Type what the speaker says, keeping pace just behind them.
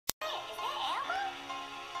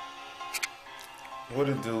What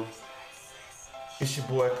it do? It's your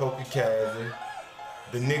boy Koki Kazzy.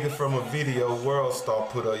 The nigga from a video World Star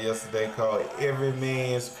put up yesterday called Every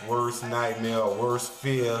Man's Worst Nightmare or Worst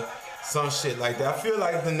Fear. Some shit like that. I feel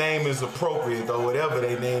like the name is appropriate though, whatever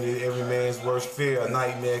they named it, Every Man's Worst Fear or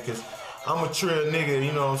Nightmare, cause I'm a trill nigga,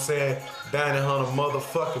 you know what I'm saying? Down and hunt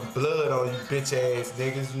motherfucking blood on you bitch ass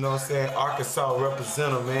niggas, you know what I'm saying? Arkansas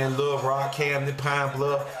representative, man. Little Rock, Camden, Pine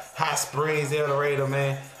Bluff, Hot Springs, El Dorado,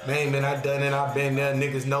 man. Man, I done it, I been there.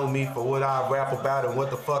 Niggas know me for what I rap about and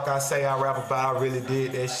what the fuck I say I rap about. I really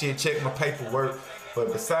did that shit. Check my paperwork.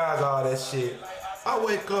 But besides all that shit, I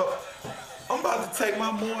wake up, I'm about to take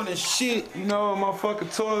my morning shit, you know, in my fucking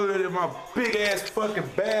toilet, in my big ass fucking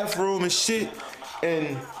bathroom and shit.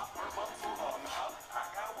 And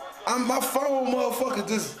my phone motherfucker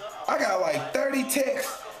just, I got like 30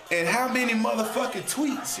 texts and how many motherfucking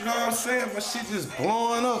tweets, you know what I'm saying? My shit just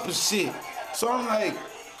blowing up and shit. So I'm like,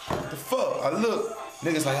 the fuck? I look,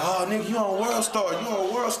 niggas like, oh nigga, you on World Star, you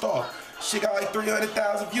on World Star. Shit got like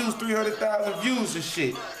 300,000 views, 300,000 views and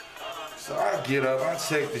shit. So I get up, I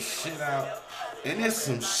check the shit out, and it's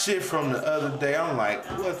some shit from the other day. I'm like,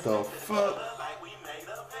 what the fuck?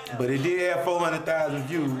 But it did have 400,000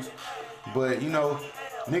 views. But you know,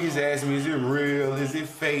 niggas ask me, is it real? Is it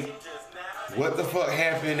fake? What the fuck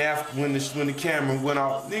happened after when the camera went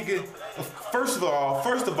off? Nigga, first of all,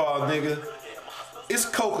 nigga, it's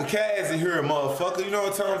Koki Kazzy here, motherfucker. You know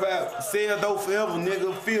what I'm talking about? Sell dope forever,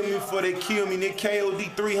 nigga. Feel me before they kill me, nigga.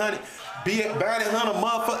 KOD 300. Bounty hunter,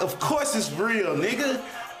 motherfucker. Of course it's real, nigga.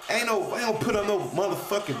 I ain't gonna put up no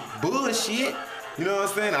motherfucking bullshit. You know what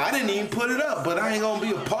I'm saying? I didn't even put it up, but I ain't gonna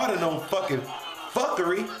be a part of no fucking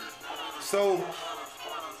fuckery. So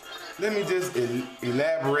let me just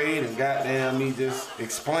elaborate and goddamn me just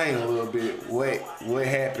explain a little bit what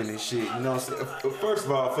happened and shit. You know what I'm saying? First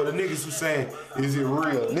of all, for the niggas who saying, is it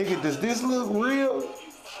real? Nigga, does this look real?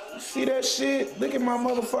 See that shit? Look at my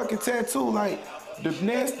motherfucking tattoo. Like,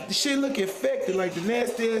 the shit look infected. Like, the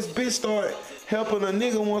nasty ass bitch started helping a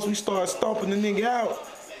nigga once we started stomping the nigga out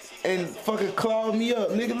and fucking clawed me up.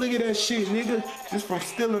 Nigga, look at that shit, nigga. Just from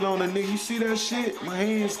stealing on a nigga. You see that shit? My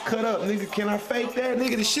hands cut up, nigga. Can I fake that?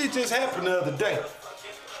 Nigga, the shit just happened the other day.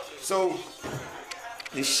 So,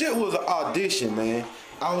 the shit was an audition, man.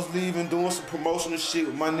 I was leaving, doing some promotional shit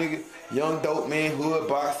with my nigga, Young Dope Man, Hood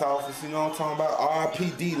Box Office, you know what I'm talking about?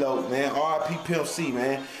 R.I.P. D-Lo, man. R.I.P. Pimp C,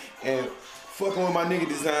 man. And fucking with my nigga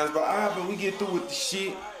designs, but we get through with the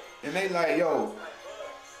shit, and they like, yo,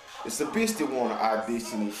 it's a bitch that wanna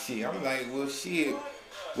audition and shit. I'm like, well, shit,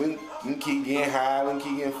 we can keep getting high, we can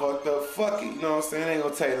keep getting fucked up. Fuck it, you know what I'm saying? It ain't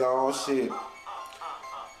gonna take long, shit.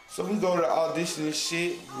 So we go to the audition and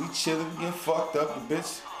shit. We chillin', getting fucked up. The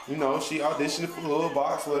bitch, you know, she auditioning for Hood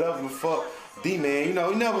Box, whatever the fuck. D-Man, you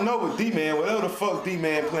know, you never know what D-Man, whatever the fuck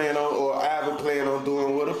D-Man playing on or Ivan playing on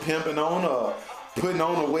doing with her, pimping on putting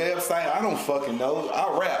on a website, I don't fucking know.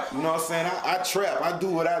 I rap, you know what I'm saying? I trap, I do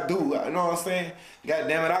what I do, you know what I'm saying? God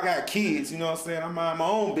damn it, I got kids, you know what I'm saying? I mind my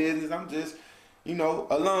own business, I'm just, you know,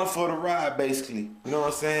 along for the ride, basically, you know what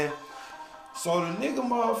I'm saying? So the nigga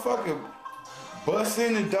motherfucker bust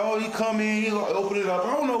in the door, he come in, he gonna open it up.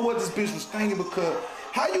 I don't know what this bitch was thinking, because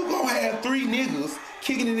how you gonna have 3 niggas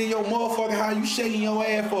kicking it in your motherfucking house, you shaking your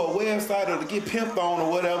ass for a website or to get pimped on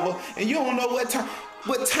or whatever, and you don't know what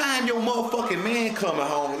time your motherfucking man coming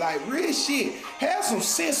home. Like, real shit. Have some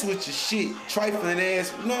sense with your shit, trifling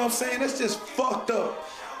ass. You know what I'm saying? That's just fucked up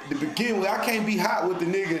to begin with. I can't be hot with the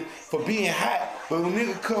nigga for being hot, but when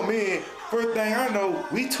nigga come in, first thing I know,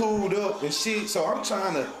 we tooled up and shit, so I'm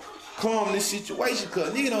trying to calm this situation,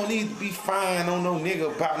 cause nigga don't need to be fine on no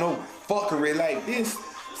nigga about no fuckery like this.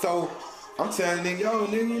 So I'm telling nigga, yo,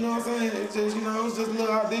 nigga, you know what I'm saying? It's just, you know, it's just a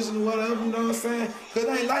little audition or whatever, you know what I'm saying? Cause it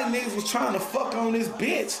ain't like niggas was trying to fuck on this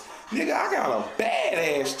bitch. Nigga, I got a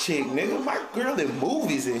badass chick, nigga. My girl in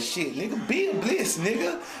movies and shit, nigga. Be a bliss,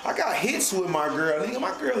 nigga. I got hits with my girl, nigga.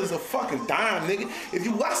 My girl is a fucking dime, nigga. If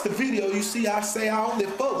you watch the video, you see I say I only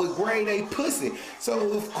fuck with grade A pussy.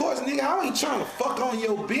 So, of course, nigga, I ain't trying to fuck on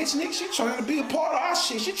your bitch, nigga. She trying to be a part of our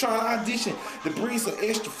shit. She trying to audition to bring some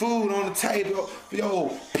extra food on the table for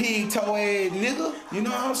your pig toe ass nigga. You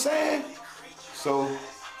know what I'm saying? So,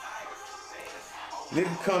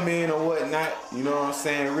 nigga come in or whatnot, you know what I'm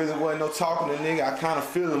saying? Really wasn't no talking to nigga. I kind of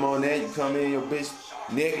feel him on that. You come in, your bitch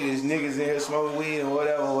naked, there's niggas in here smoking weed and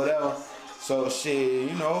whatever. So shit,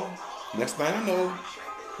 you know, next thing I know,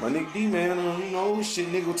 my nigga D-Man, you know, shit,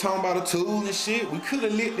 nigga was talking about a tool and shit. We could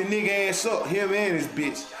have lit the nigga ass up, him and his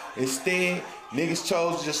bitch. Instead, niggas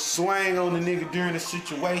chose to just swing on the nigga during the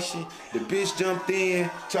situation. The bitch jumped in,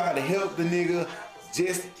 tried to help the nigga,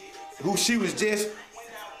 who she was just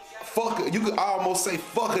you could almost say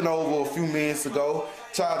fucking over a few minutes ago.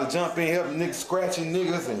 Tried to jump in, help niggas scratching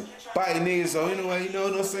niggas and biting niggas. So anyway, you know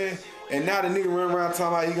what I'm saying? And now the nigga run around talking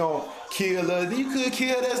about he gonna kill us. You could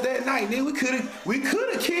kill us that night, nigga. We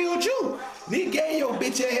could have killed you. Nigga gave your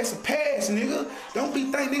bitch ass a pass, nigga. Don't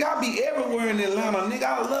be thinking, nigga, I be everywhere in Atlanta, nigga.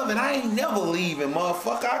 I love it. I ain't never leaving,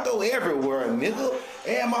 motherfucker. I go everywhere, nigga.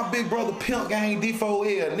 And my big brother Pimp Gang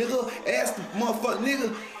D4L, nigga. Ask the motherfucker,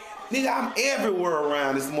 nigga. Nigga, I'm everywhere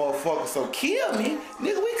around this motherfucker. So kill me,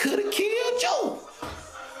 nigga. We could have killed you.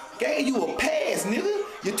 Gave you a pass, nigga.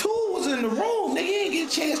 Your tool was in the room, nigga. You ain't get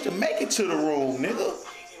a chance to make it to the room, nigga.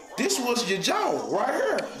 This was your jaw right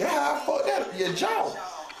here. That's how I fucked that up. Your jaw,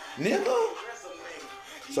 nigga.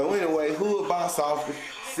 So anyway, Hood Boss Office,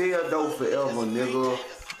 sell dope forever, nigga.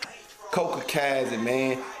 Coca Kazi,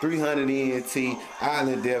 man, 300 ENT,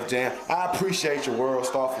 Island Def Jam. I appreciate your world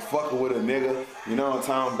star for fucking with a nigga. You know what I'm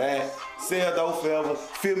talking about? Sell dope forever.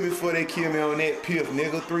 Feel me before they kill me on that piff,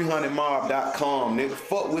 nigga. 300mob.com, nigga.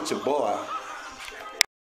 Fuck with your boy.